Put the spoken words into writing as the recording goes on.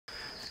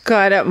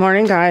Good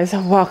morning, guys.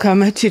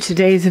 Welcome to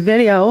today's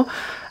video.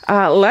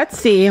 Let's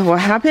see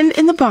what happened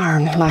in the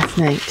barn last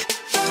night.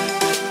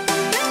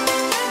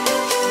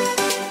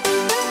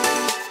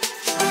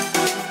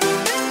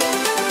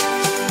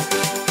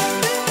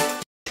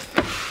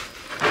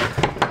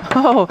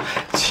 Oh,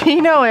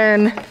 Chino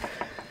and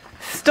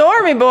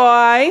Stormy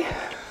boy.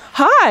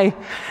 Hi.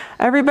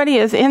 Everybody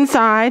is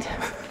inside.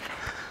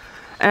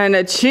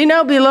 And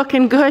Chino be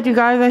looking good, you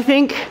guys. I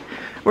think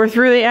we're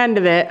through the end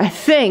of it. I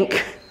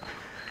think.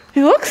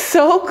 He looks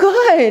so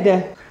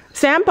good.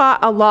 Sam bought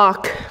a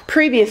lock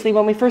previously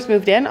when we first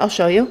moved in. I'll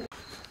show you.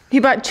 He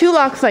bought 2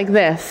 locks like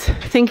this,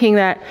 thinking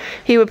that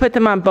he would put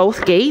them on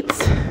both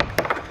gates.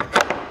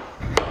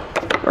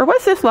 Or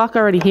was this lock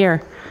already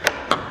here?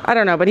 I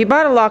don't know, but he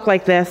bought a lock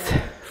like this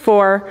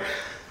for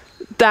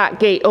that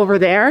gate over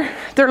there.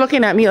 They're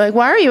looking at me like,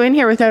 why are you in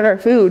here without our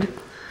food?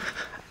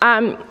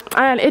 And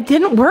it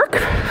didn't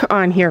work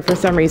on here for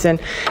some reason.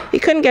 He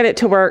couldn't get it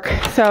to work,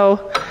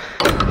 so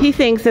he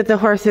thinks that the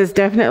horses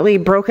definitely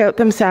broke out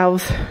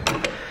themselves.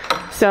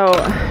 So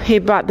he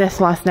bought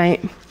this last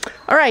night.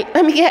 All right,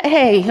 let me get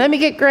hay. Let me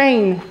get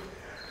grain.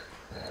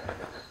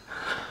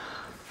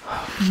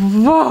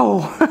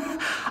 Whoa.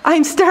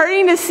 I'm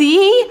starting to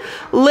see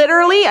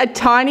literally a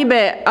tiny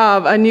bit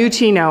of a new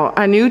Chino.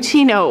 A new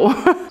Chino.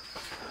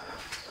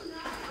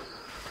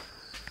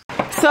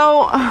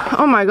 So,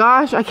 oh my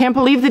gosh, I can't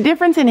believe the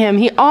difference in him.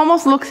 He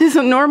almost looks his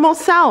normal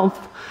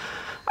self.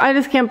 I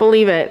just can't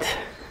believe it.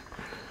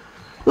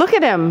 Look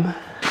at him.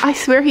 I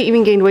swear he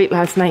even gained weight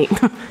last night.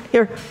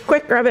 Here,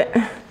 quick, grab it.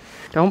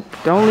 Don't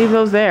leave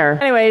those there.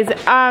 Anyways,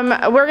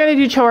 we're gonna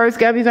do chores.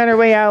 Gabby's on her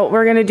way out.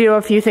 We're gonna do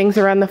a few things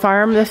around the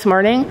farm this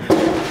morning.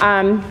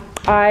 Our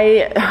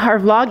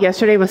vlog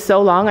yesterday was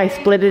so long, I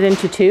split it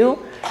into 2.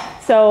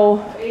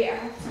 So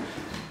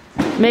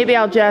maybe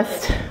I'll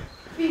just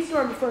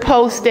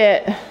post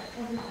it.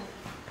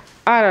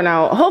 I don't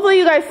know. Hopefully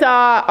you guys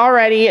saw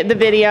already the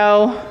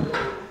video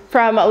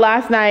from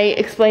last night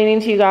explaining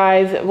to you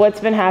guys what's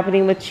been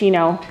happening with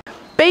Chino.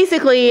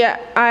 Basically,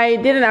 I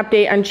did an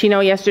update on Chino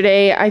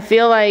yesterday. I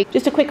feel like,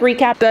 just a quick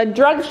recap, the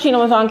drugs Chino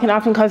was on can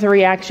often cause a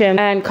reaction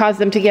and cause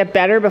them to get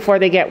better before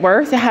they get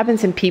worse. It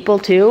happens in people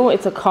too.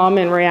 It's a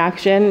common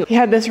reaction. He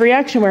had this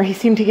reaction where he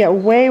seemed to get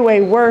way,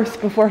 way worse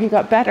before he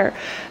got better.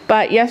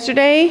 But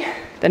yesterday,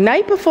 the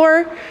night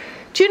before,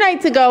 2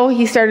 nights ago,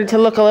 he started to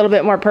look a little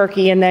bit more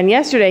perky, and then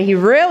yesterday he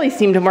really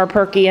seemed more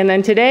perky, and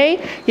then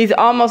today he's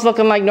almost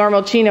looking like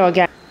normal Chino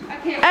again.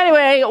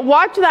 Anyway,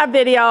 watch that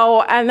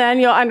video and then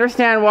you'll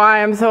understand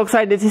why I'm so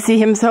excited to see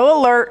him so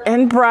alert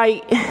and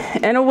bright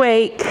and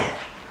awake.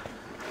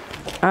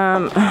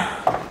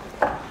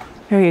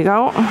 Here you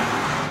go.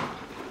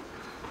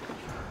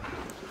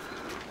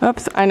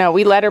 Oops, I know,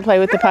 we let her play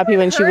with the puppy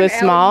when she was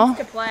small.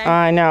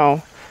 I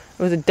know.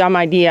 It was a dumb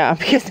idea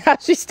because now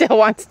she still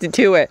wants to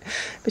do it.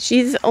 But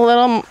she's a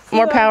little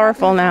more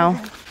powerful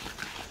now.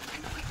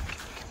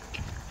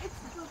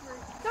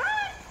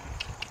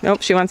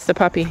 Nope, she wants the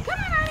puppy.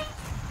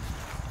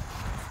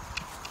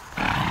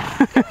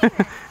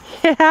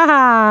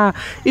 Yeah,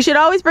 you should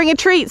always bring a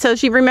treat so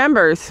she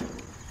remembers.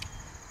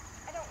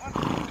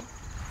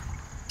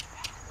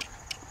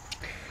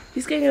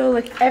 He's gonna go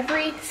lick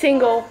every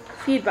single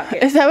feed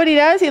bucket. Is that what he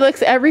does? He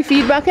licks every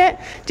feed bucket?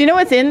 Do you know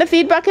what's in the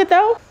feed bucket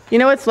though? You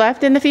know what's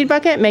left in the feed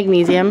bucket?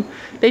 Magnesium.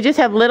 They just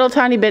have little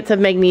tiny bits of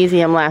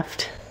magnesium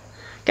left.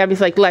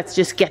 Gabby's like, let's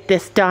just get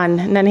this done.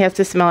 And then he has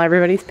to smell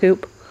everybody's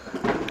poop.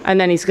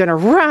 And then he's gonna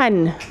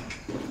run.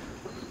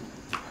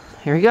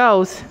 Here he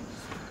goes.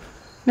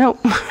 Nope,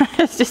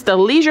 it's just a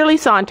leisurely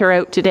saunter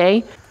out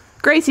today.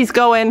 Gracie's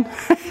going.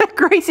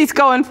 Gracie's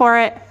going for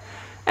it.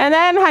 And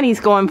then Honey's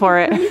going for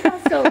it. You're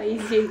so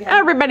lazy again.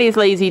 Everybody's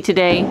lazy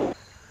today.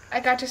 I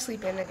got to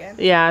sleep in again.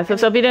 Yeah, so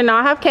Sophie did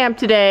not have camp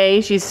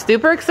today. She's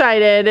super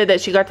excited that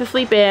she got to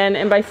sleep in.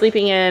 And by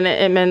sleeping in,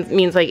 it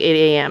means like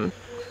 8 a.m.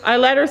 I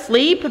let her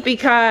sleep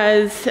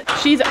because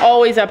she's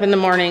always up in the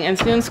morning and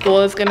soon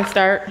school is gonna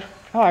start.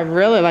 Oh, I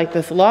really like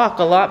this lock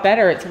a lot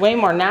better. It's way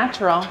more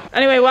natural.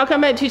 Anyway,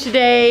 welcome to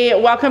today.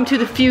 Welcome to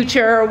the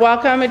future.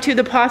 Welcome to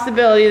the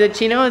possibility that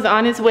Chino is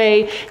on his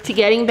way to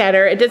getting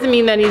better. It doesn't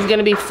mean that he's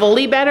gonna be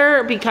fully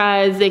better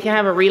because they can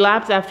have a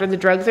relapse after the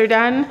drugs are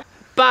done.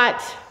 But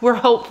we're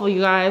hopeful,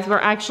 you guys. We're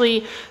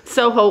actually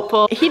so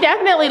hopeful. He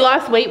definitely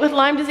lost weight with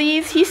Lyme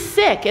disease. He's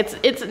sick.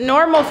 It's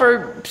normal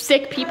for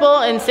sick people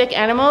and sick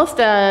animals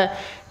to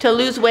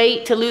lose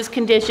weight, to lose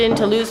condition,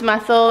 to lose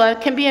muscle.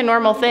 That can be a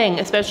normal thing,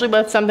 especially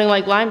with something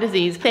like Lyme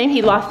disease.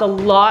 He lost a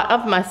lot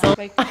of muscle.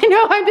 I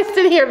know, I'm just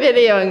sitting here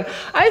videoing.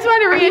 I just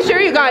want to reassure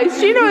you guys,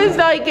 Chino is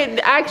like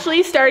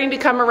actually starting to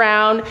come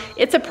around.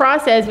 It's a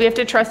process. We have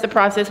to trust the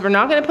process. We're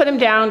not going to put him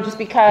down just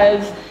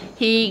because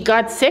he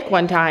got sick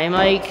one time.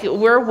 Like,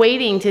 we're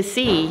waiting to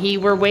see.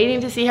 We're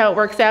waiting to see how it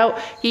works out.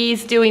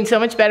 He's doing so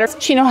much better.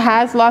 Chino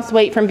has lost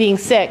weight from being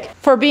sick.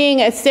 For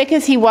being as sick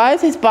as he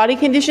was, his body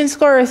condition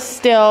score is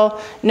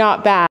still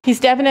not bad. He's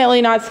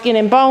definitely not skin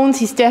and bones.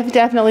 He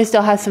definitely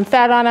still has some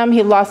fat on him.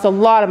 He lost a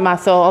lot of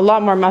muscle, a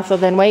lot more muscle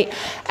than weight.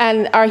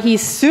 And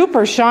he's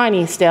super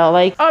shiny still.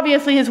 Like,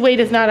 obviously his weight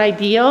is not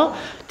ideal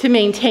to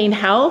maintain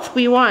health.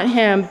 We want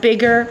him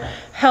bigger,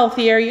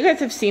 healthier. You guys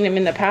have seen him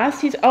in the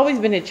past. He's always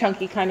been a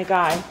chunky kind of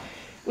guy.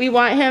 We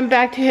want him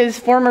back to his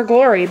former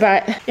glory,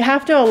 but you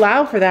have to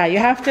allow for that. You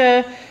have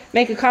to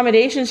make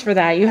accommodations for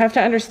that. You have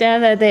to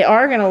understand that they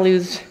are gonna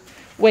lose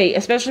weight,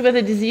 especially with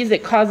a disease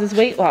that causes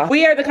weight loss.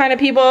 We are the kind of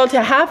people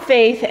to have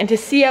faith and to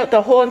see out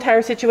the whole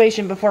entire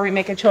situation before we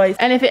make a choice.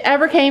 And if it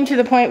ever came to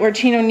the point where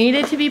Chino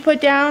needed to be put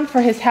down for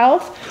his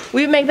health,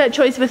 we would make that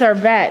choice with our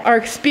vet, our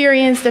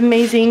experienced,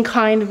 amazing,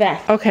 kind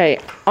vet. Okay,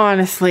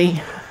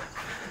 honestly,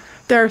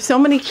 there are so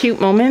many cute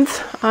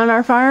moments on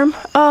our farm.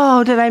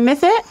 Oh, did I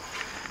miss it?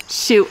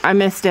 Shoot, I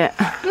missed it.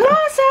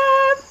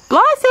 Blossom!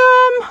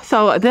 Blossom!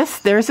 So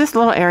there's this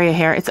little area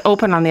here. It's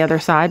open on the other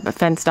side, but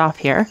fenced off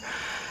here.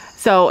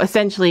 So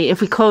essentially, if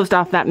we closed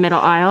off that middle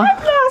aisle. Hi,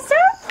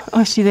 Blossom!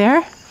 Oh, is she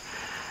there?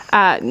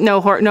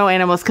 No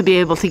animals could be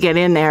able to get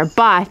in there,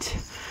 but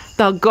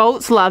the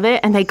goats love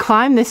it, and they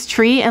climb this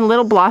tree, and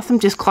little Blossom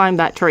just climbed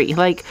that tree.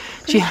 Like,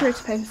 pretty sure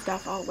it's fenced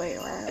off all the way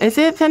around. Is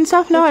it fenced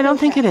off? No, I don't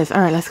think it is. All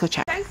right, let's go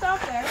check. Fenced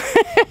off there.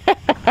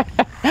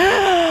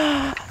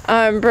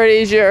 I'm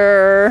pretty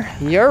sure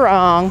you're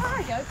wrong.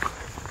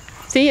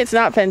 See, it's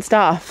not fenced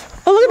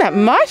off. Oh, look at that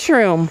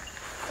mushroom.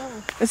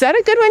 Is that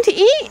a good one to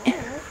eat?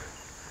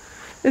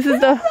 This is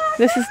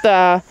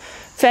the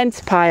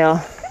fence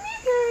pile.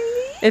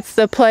 It's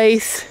the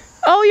place.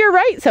 Oh, you're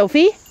right,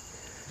 Sophie.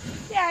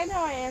 Yeah, I know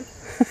I am.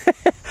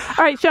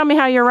 All right, show me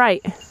how you're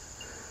right.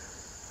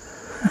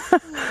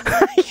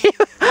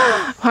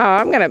 Wow,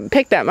 I'm gonna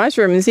pick that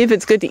mushroom and see if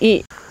it's good to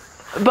eat.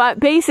 But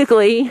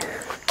basically,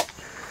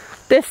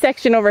 this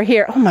section over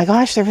here, oh my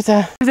gosh, there's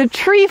a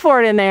tree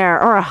fort in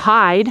there, or a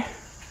hide.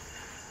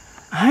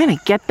 I'm gonna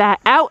get that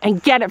out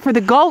and get it for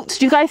the goats.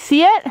 Do you guys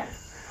see it?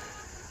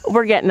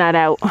 We're getting that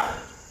out.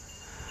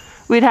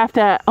 We'd have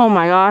to, oh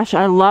my gosh,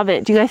 I love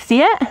it. Do you guys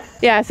see it?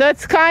 Yeah, so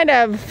it's kind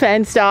of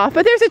fenced off,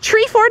 but there's a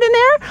tree fort in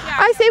there. Yeah,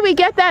 I say we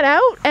get that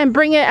out and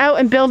bring it out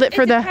and build it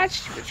for the... It's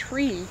attached to a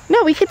tree.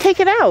 No, we could take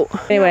it out.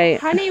 Anyway.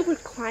 No, Honey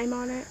would climb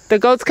on it. The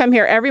goats come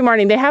here every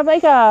morning. They have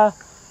like a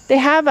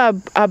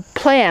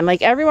plan.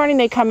 Like every morning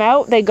they come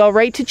out, they go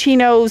right to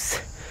Chino's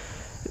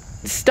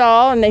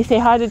stall and they say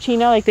hi to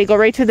Chino. Like they go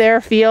right to their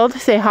field,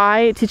 say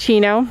hi to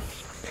Chino.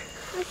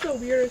 That's the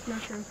weirdest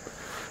mushroom.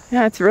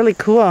 Yeah, it's really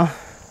cool.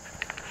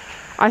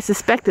 I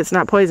suspect it's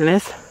not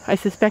poisonous. I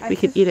suspect we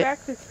could eat it.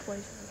 It's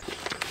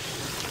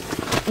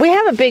poisonous. We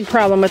have a big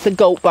problem with the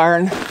goat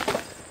barn.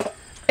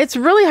 It's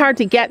really hard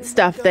to get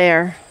stuff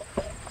there.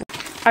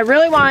 I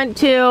really want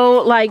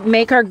to like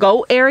make our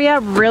goat area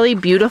really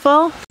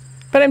beautiful.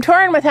 But I'm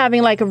torn with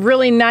having like a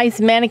really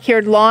nice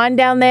manicured lawn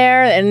down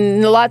there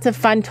and lots of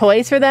fun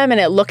toys for them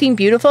and it looking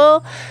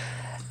beautiful.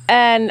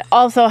 And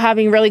also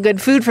having really good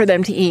food for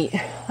them to eat.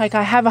 Like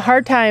I have a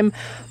hard time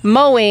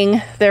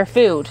mowing their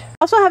food.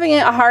 Also having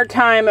a hard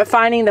time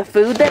finding the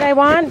food that I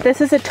want.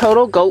 This is a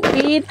total goat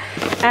feed.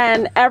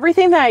 And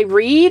everything that I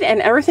read and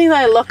everything that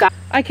I look up,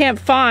 I can't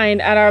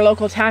find at our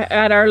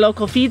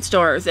local feed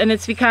stores. And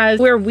it's because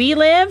where we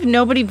live,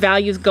 nobody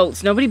values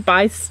goats. Nobody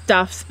buys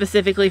stuff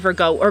specifically for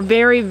goat, or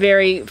very,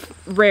 very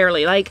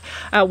rarely. Like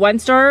one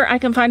store I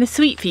can find a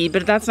sweet feed,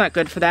 but that's not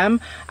good for them.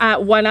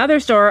 At one other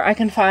store I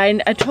can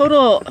find a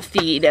total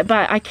feed,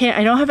 but I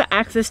don't have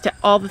access to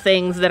all the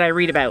things that I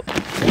read about.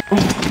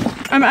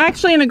 I'm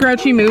actually in a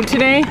grouchy mood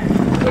today.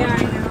 Yeah,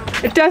 I know.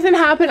 It doesn't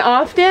happen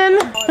often.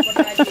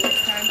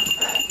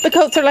 The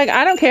goats are like,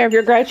 I don't care if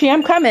you're grouchy,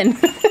 I'm coming.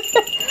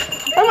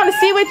 I want to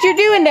see what you're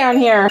doing down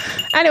here.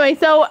 Anyway,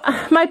 so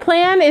my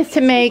plan is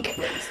to make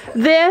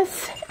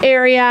this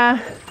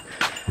area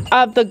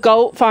of the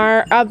goat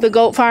farm,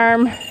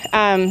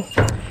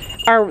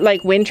 our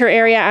like winter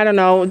area. I don't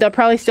know, they'll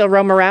probably still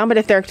roam around, but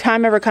if their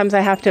time ever comes I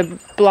have to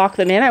block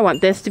them in. I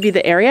want this to be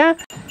the area.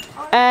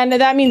 And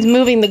that means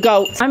moving the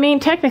goats. I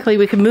mean, technically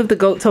we could move the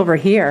goats over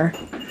here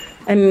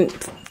and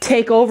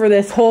take over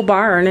this whole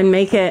barn and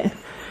make it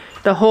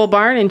the whole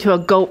barn into a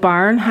goat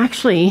barn.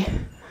 Actually,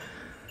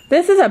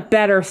 this is a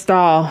better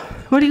stall.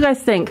 What do you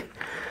guys think?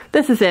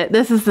 This is it.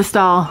 This is the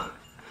stall.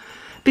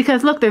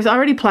 Because look, there's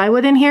already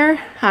plywood in here.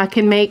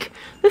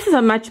 This is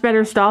a much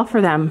better stall for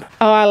them.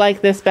 Oh, I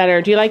like this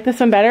better. Do you like this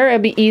one better? It'll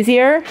be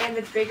easier. And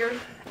it's bigger.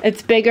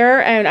 It's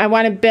bigger, and I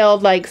want to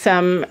build like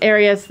some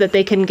areas that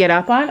they can get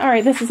up on. All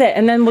right, this is it.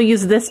 And then we'll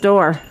use this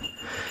door.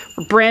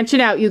 We're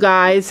branching out, you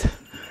guys.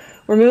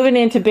 We're moving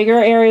into bigger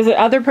areas,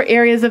 other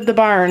areas of the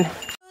barn.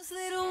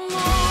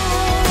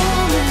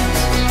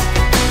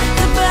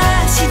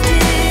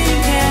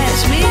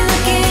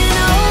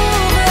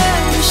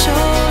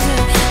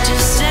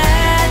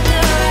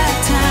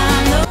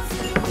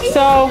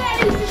 So,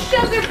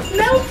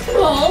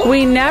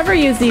 we never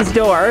use these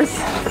doors.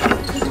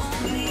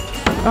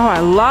 Oh, I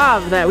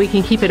love that we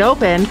can keep it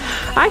open.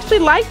 I actually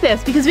like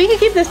this because we can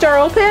keep this door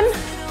open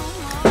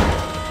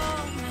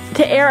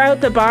to air out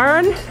the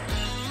barn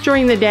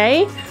during the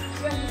day.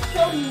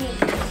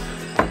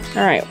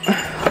 All right.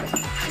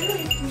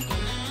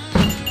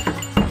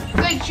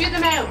 Good, shoot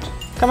them out.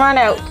 Come on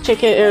out,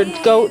 chicken or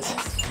goats.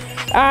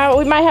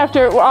 We might have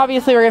to, well,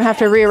 obviously we're gonna have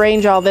to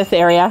rearrange all this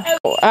area.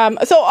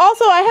 So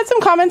also I had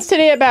some comments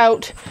today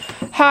about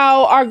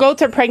how our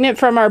goats are pregnant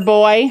from our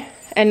boy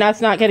and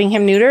us not getting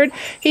him neutered.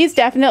 He's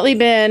definitely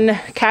been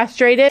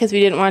castrated because we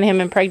didn't want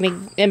him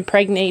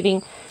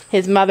impregnating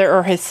his mother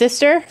or his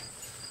sister.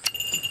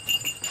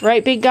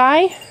 Right, big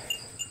guy?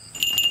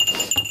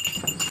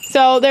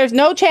 So there's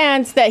no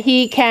chance that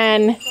he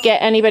can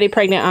get anybody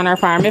pregnant on our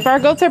farm. If our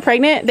goats are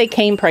pregnant, they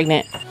came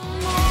pregnant.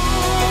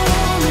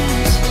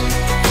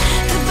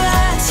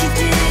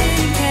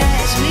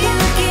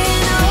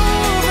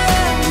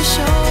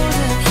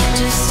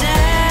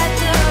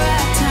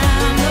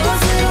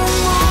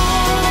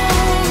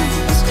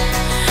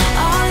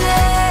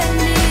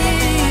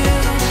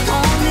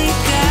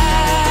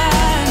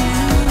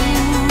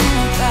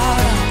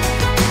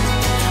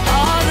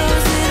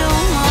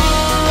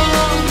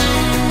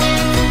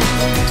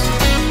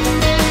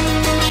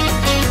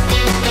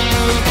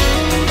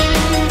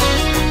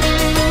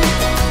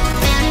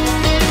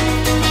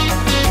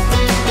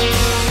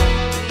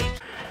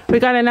 We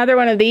got another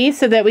one of these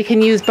so that we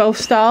can use both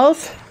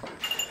stalls.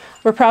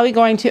 We're probably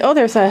going to, oh,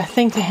 there's a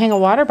thing to hang a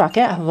water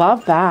bucket. I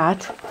love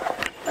that.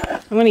 I'm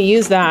going to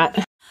use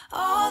that.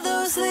 All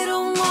those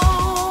little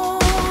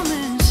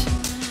moments,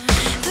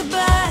 the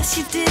bus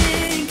you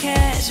didn't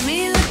catch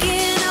me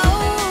looking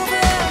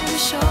over my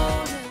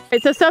shoulder.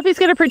 Right, so Sophie's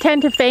going to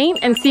pretend to faint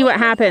and see what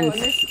happens.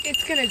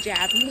 It's going to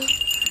jab me.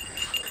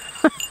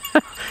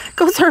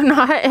 Goats are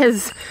not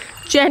as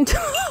gentle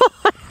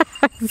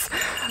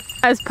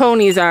as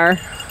ponies are.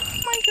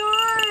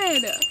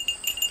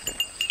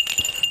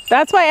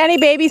 That's why any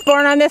babies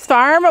born on this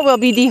farm will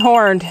be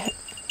dehorned.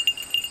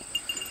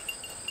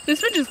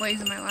 This one just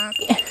lays in my lap.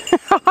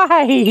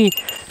 Hi. You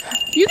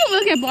can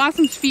look at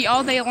Blossom's feet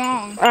all day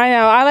long. I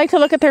know. I like to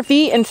look at their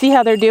feet and see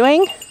how they're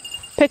doing.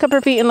 Pick up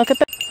her feet and look at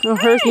them. Oh,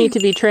 hers need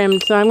to be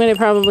trimmed, so I'm going to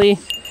probably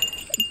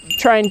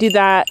try and do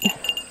that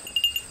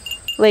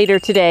later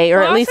today,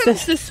 or at least the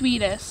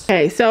sweetest.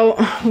 Okay, so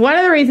one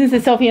of the reasons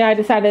that Sophie and I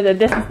decided that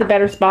this is the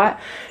better spot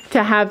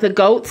to have the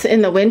goats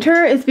in the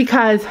winter is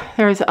because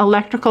there's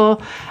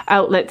electrical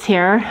outlets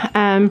here.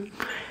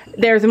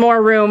 There's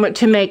more room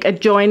to make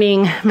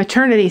adjoining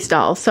maternity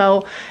stalls.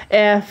 So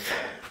if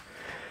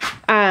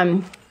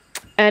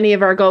any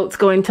of our goats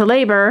go into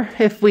labor,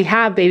 if we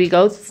have baby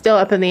goats, still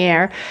up in the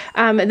air,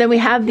 then we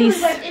have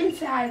these.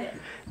 Inside it.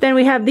 Then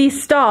we have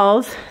these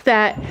stalls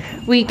that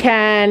we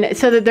can,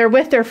 so that they're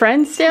with their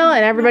friends still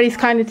and everybody's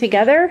kind of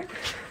together.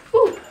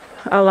 Ooh,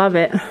 I love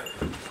it.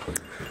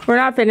 We're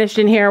not finished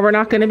in here. We're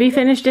not going to be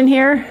finished in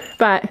here,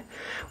 but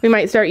we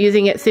might start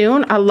using it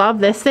soon. I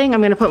love this thing.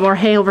 I'm going to put more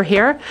hay over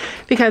here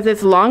because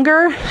it's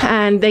longer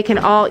and they can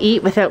all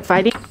eat without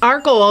fighting. Our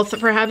goals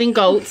for having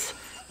goats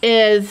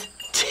is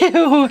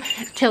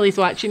Tilly's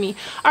watching me.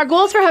 Our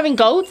goals for having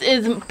goats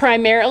is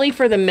primarily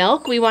for the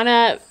milk. We want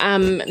to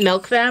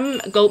milk them.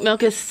 Goat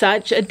milk is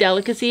such a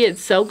delicacy.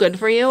 It's so good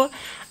for you.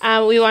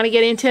 We want to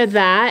get into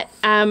that.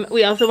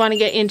 We also want to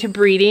get into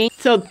breeding.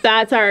 So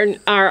that's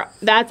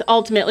that's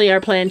ultimately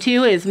our plan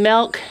too, is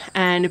milk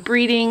and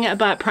breeding.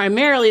 But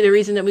primarily the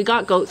reason that we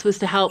got goats was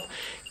to help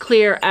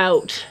clear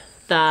out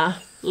the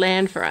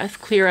land for us,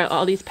 clear out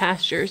all these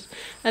pastures,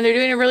 and they're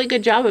doing a really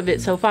good job of it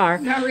so far.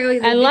 Not really.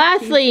 And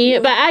lastly,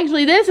 but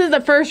actually this is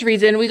the first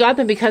reason we got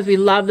them, because we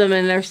love them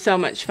and they're so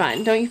much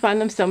fun. Don't you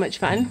find them so much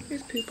fun?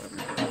 There's poop on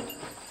them.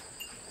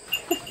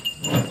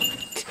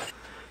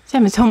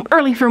 Sam is home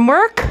early from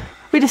work.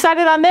 We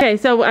decided on this. Okay,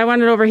 so I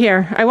want it over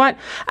here.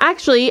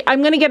 Actually,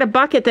 I'm gonna get a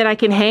bucket that I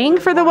can hang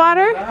for the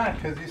water.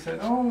 Because you said,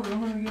 oh, we're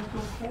gonna get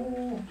so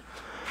cold.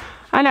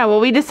 I know, well,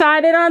 we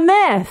decided on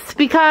this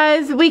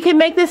because we can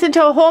make this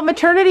into a whole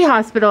maternity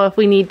hospital if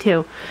we need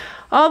to.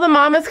 All the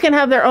mamas can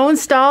have their own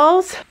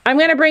stalls. I'm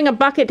gonna bring a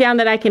bucket down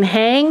that I can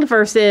hang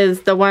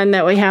versus the one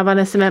that we have on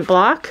a cement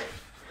block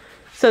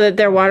so that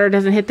their water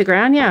doesn't hit the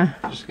ground, yeah.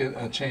 Just get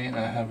a chain,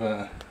 I have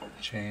a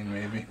chain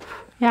maybe.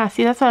 Yeah,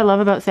 see, that's what I love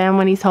about Sam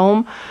when he's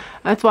home.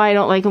 That's why I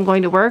don't like him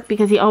going to work,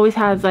 because he always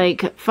has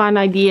like fun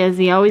ideas.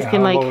 He always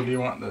can like... How low do you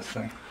want this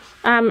thing?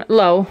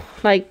 Low,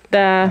 like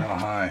the... How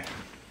high?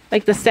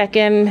 Like the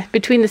second,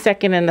 between the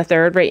second and the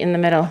third, right in the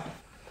middle.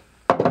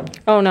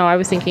 Oh no, I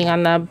was thinking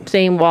on the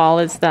same wall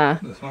as the...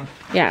 This one?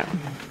 Yeah.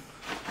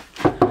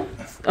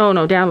 Oh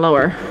no, down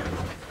lower.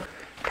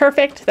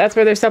 Perfect, that's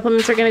where their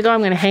supplements are gonna go.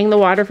 I'm gonna hang the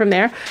water from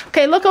there.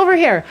 Okay, look over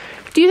here.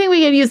 Do you think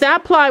we could use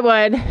that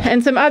plywood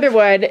and some other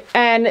wood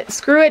and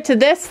screw it to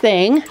this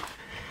thing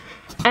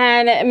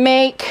and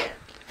make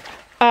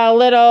a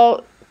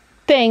little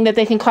thing that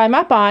they can climb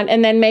up on,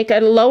 and then make a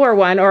lower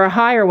one or a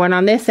higher one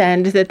on this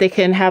end that they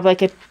can have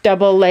like a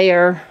double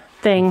layer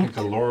thing? Like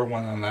a lower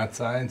one on that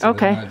side, so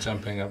okay, they're not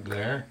jumping up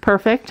there.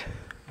 Perfect.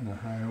 And a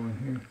higher one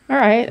here.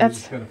 All right, that's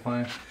just gotta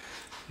find.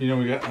 You know,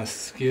 we got a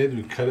skid.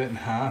 We cut it in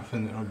half,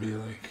 and it'll be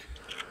like.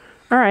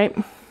 All right,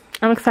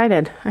 I'm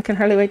excited. I can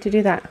hardly wait to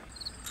do that.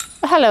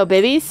 Hello,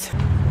 babies.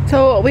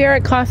 So we are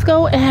at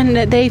Costco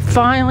and they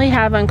finally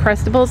have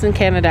Uncrustables in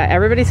Canada.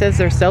 Everybody says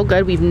they're so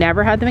good. We've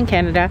never had them in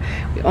Canada.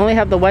 We only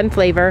have the one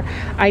flavor.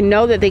 I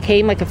know that they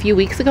came like a few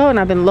weeks ago and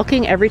I've been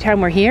looking every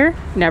time we're here.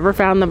 Never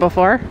found them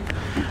before.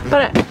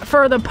 But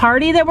for the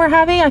party that we're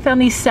having, I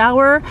found these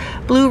sour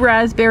blue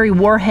raspberry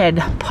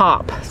warhead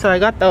pop. So I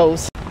got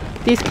those.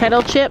 These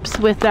kettle chips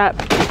with that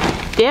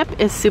dip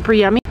is super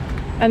yummy.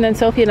 And then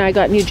Sophie and I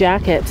got new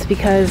jackets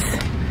because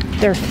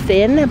they're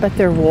thin, but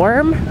they're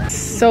warm.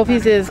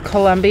 Sophie's is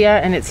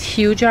Columbia and it's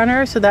huge on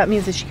her, so that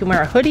means that she can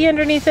wear a hoodie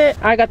underneath it.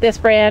 I got this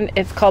brand,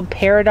 it's called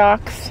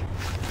Paradox.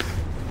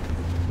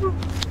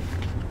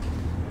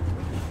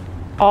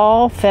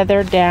 All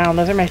feathered down.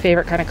 Those are my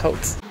favorite kind of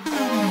coats.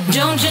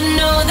 Don't you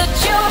know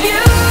that you're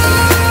beautiful?